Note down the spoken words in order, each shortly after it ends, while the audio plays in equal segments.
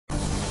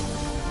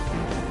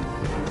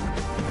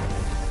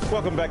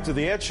Welcome back to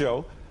the Ed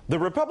Show. The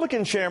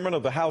Republican chairman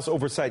of the House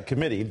Oversight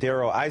Committee,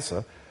 Darrell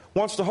Issa,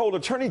 wants to hold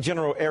Attorney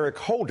General Eric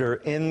Holder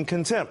in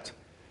contempt.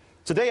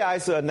 Today,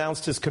 Issa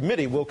announced his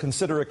committee will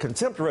consider a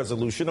contempt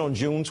resolution on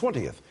June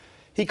 20th.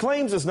 He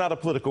claims it's not a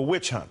political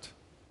witch hunt.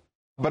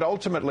 But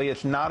ultimately,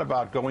 it's not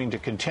about going to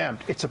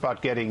contempt. It's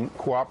about getting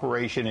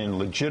cooperation in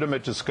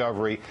legitimate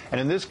discovery.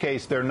 And in this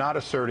case, they're not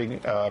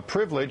asserting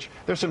privilege.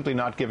 They're simply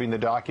not giving the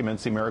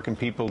documents the American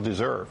people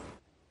deserve.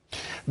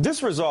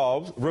 This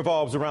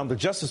revolves around the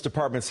Justice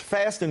Department's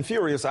fast and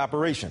furious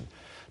operation.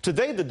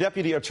 Today, the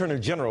Deputy Attorney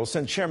General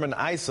sent Chairman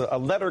Issa a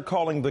letter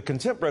calling the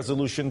contempt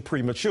resolution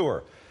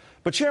premature.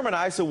 But Chairman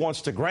Issa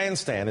wants to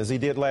grandstand as he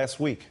did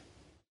last week.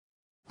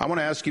 I want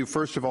to ask you,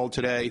 first of all,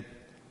 today,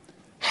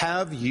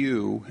 have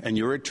you and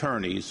your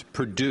attorneys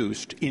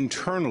produced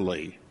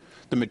internally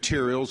the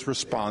materials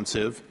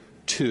responsive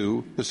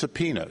to the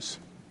subpoenas?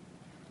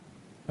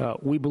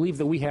 We believe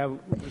that we have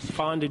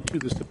responded to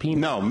the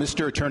subpoena. No,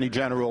 Mr. Attorney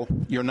General,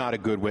 you're not a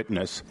good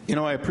witness. You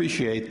know, I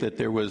appreciate that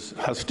there was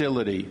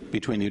hostility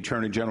between the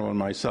Attorney General and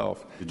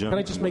myself. Can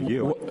I just make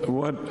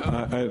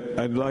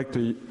I'd like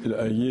to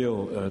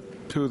yield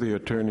to the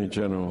Attorney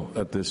General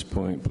at this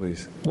point,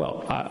 please.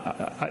 Well,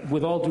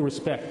 with all due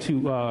respect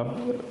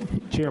to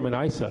Chairman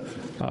Issa,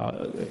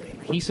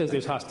 he says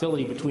there's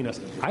hostility between us.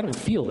 I don't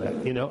feel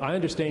that. You know, I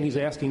understand he's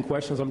asking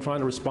questions. I'm trying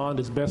to respond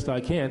as best I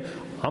can.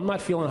 I'm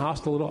not feeling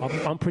hostile at all.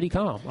 I'm pretty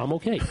calm. I'm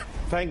okay.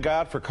 Thank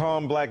God for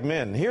calm black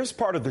men. Here's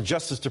part of the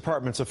Justice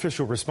Department's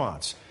official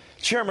response.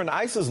 Chairman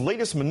Issa's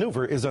latest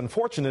maneuver is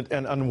unfortunate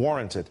and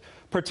unwarranted,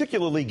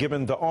 particularly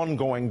given the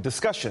ongoing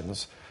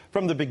discussions.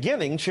 From the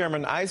beginning,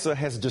 Chairman Issa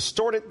has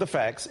distorted the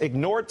facts,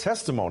 ignored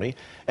testimony,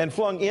 and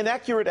flung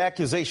inaccurate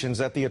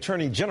accusations at the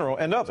Attorney General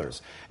and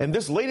others. And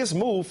this latest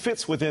move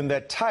fits within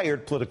that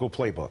tired political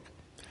playbook.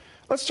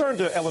 Let's turn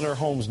to Eleanor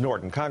Holmes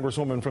Norton,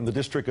 Congresswoman from the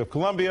District of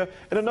Columbia,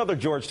 and another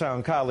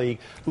Georgetown colleague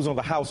who's on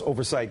the House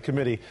Oversight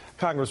Committee.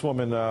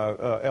 Congresswoman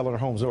Eleanor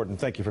Holmes Norton,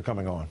 thank you for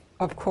coming on.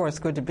 Of course,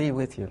 good to be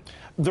with you.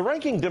 The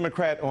ranking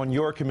Democrat on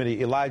your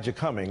committee, Elijah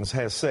Cummings,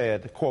 has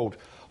said, quote,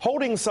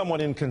 holding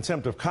someone in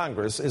contempt of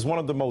Congress is one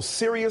of the most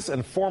serious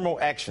and formal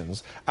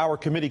actions our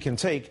committee can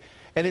take,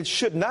 and it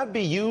should not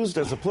be used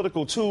as a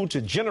political tool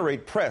to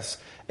generate press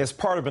as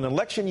part of an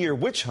election year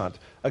witch hunt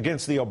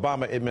against the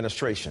Obama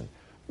administration.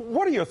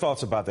 What are your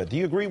thoughts about that? Do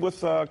you agree with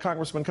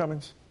Congressman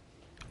Cummings?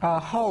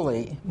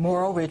 Wholly.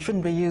 Moreover, it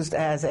shouldn't be used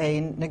as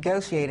a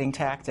negotiating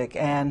tactic.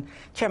 And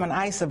Chairman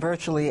Issa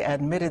virtually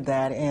admitted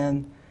that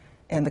in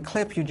the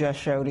clip you just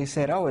showed. He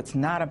said, oh, it's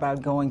not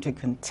about going to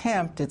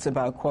contempt. It's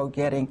about, quote,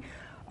 getting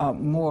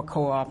more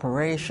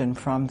cooperation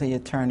from the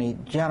Attorney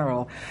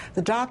General.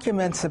 The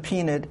documents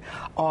subpoenaed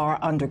are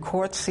under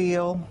court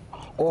seal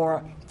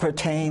or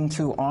pertain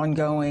to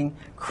ongoing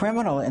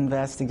criminal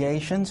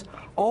investigations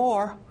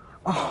or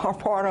are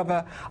part of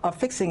a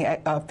fishing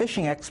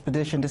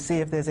expedition to see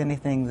if there's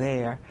anything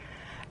there.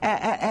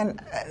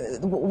 And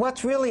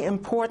what's really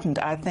important,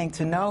 I think,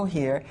 to know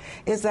here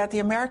is that the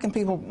American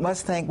people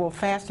must think, well,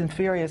 Fast and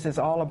Furious is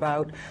all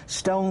about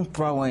stone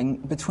throwing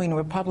between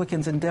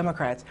Republicans and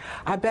Democrats.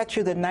 I bet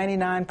you that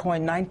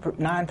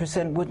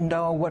 99.9% wouldn't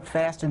know what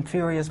Fast and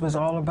Furious was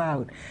all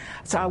about.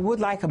 So I would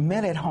like a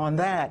minute on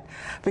that,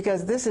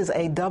 because this is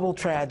a double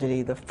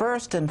tragedy. The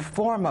first and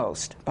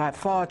foremost, by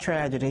far,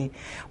 tragedy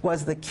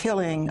was the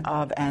killing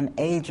of an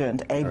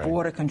agent, a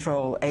border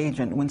control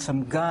agent, when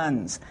some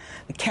guns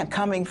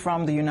coming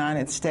from the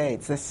United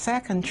States. The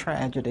second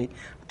tragedy,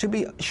 to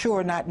be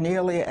sure, not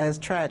nearly as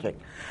tragic,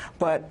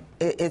 but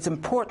it's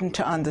important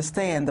to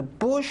understand the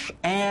Bush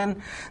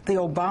and the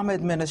Obama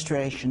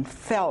administration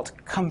felt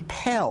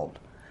compelled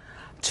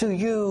to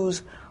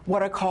use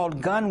what are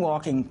called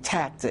gun-walking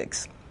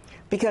tactics,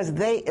 because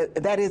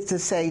that is to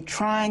say,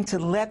 trying to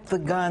let the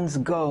guns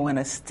go in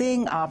a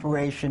sting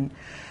operation,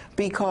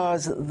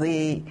 because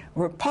the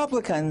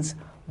Republicans,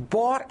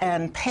 bought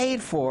and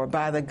paid for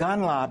by the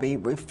gun lobby,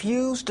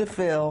 refused to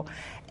fill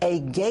a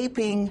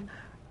gaping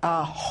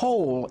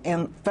hole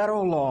in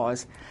federal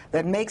laws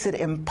that makes it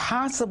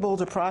impossible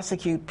to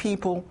prosecute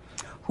people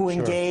who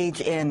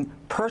engage in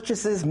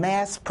purchases,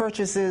 mass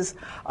purchases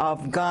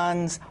of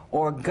guns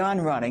or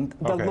gun running.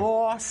 The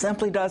law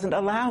simply doesn't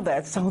allow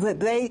that, so that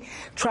they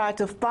tried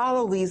to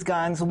follow these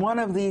guns. One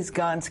of these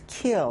guns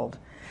killed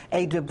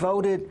a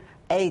devoted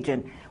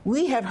agent.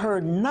 We have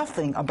heard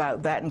nothing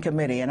about that in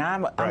committee, and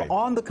I'm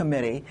on the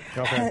committee.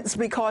 It's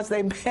because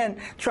they've been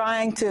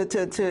trying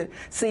to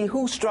see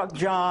who struck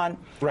John,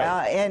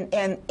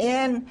 and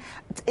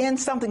in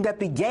something that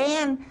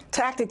began,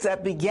 tactics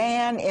that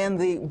began in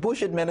the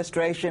Bush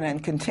administration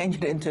and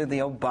continued into the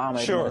Obama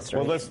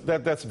administration. Well,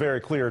 that's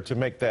very clear to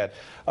make that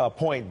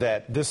point,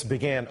 that this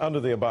began under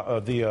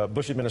the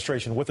Bush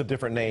administration with a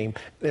different name.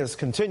 It has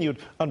continued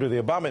under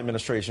the Obama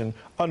administration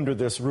under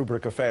this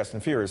rubric of Fast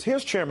and Furious.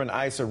 Here's Chairman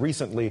Issa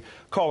recently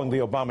calling the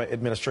Obama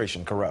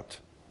administration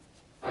corrupt.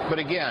 But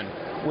again,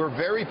 we're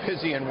very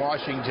busy in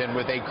Washington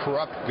with a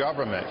corrupt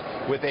government,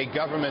 with a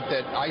government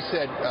that I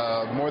said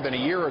more than a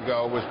year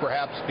ago was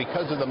perhaps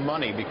because of the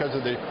money, because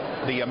of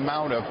the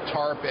amount of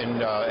TARP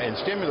and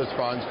stimulus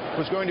funds,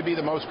 was going to be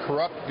the most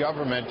corrupt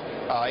government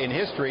in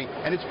history,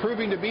 and it's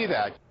proving to be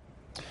that.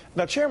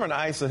 Now, Chairman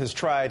Issa has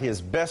tried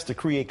his best to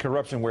create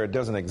corruption where it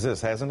doesn't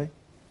exist, hasn't he?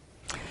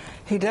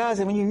 He does,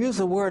 and when you use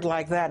a word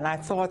like that, and I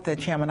thought that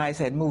Chairman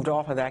Issa had moved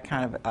off of that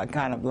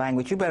kind of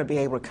language, you better be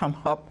able to come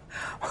up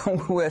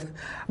with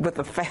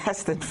the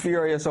fast and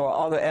furious or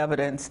other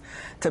evidence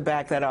to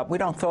back that up. We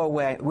don't throw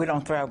away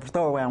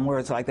on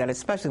words like that,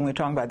 especially when we're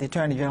talking about the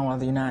Attorney General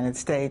of the United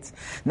States.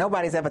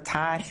 Nobody's ever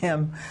tied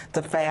him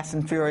to fast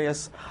and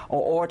furious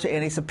or to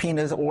any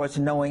subpoenas or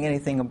to knowing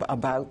anything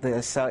about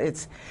this. So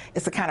it's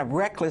a kind of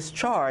reckless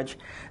charge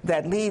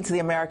that leads the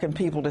American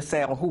people to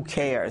say, oh, who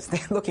cares? They're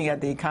looking at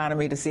the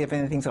economy to see if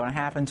anything's going to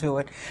happen to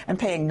it and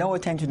paying no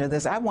attention to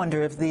this. I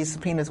wonder if these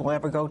subpoenas will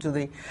ever go to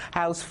the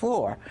House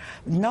floor.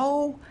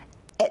 No,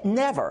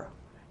 never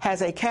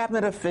has a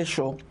cabinet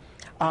official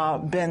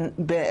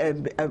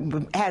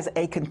has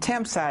a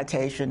contempt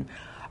citation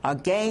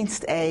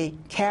against a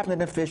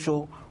cabinet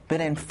official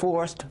been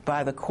enforced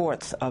by the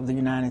courts of the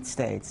United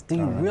States. Do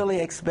you really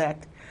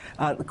expect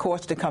the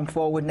courts to come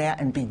forward now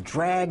and be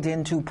dragged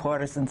into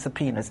partisan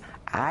subpoenas?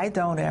 I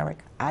don't, Eric.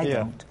 I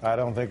don't. I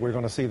don't think we're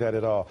going to see that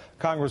at all.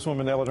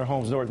 Congresswoman Eleanor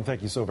Holmes Norton,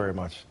 thank you so very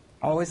much.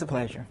 Always a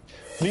pleasure.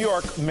 New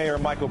York Mayor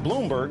Michael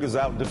Bloomberg is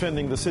out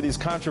defending the city's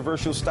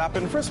controversial stop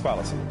and frisk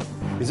policy.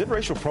 Is it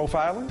racial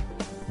profiling?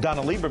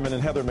 Donna Lieberman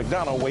and Heather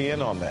McDonald weigh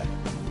in on that.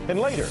 And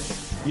later,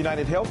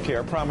 United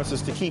Healthcare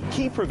promises to keep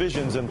key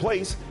provisions in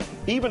place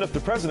even if the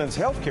president's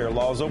health care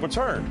law is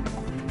overturned.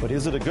 But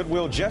is it a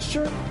goodwill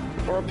gesture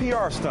or a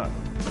PR stunt?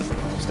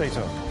 Stay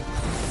tuned.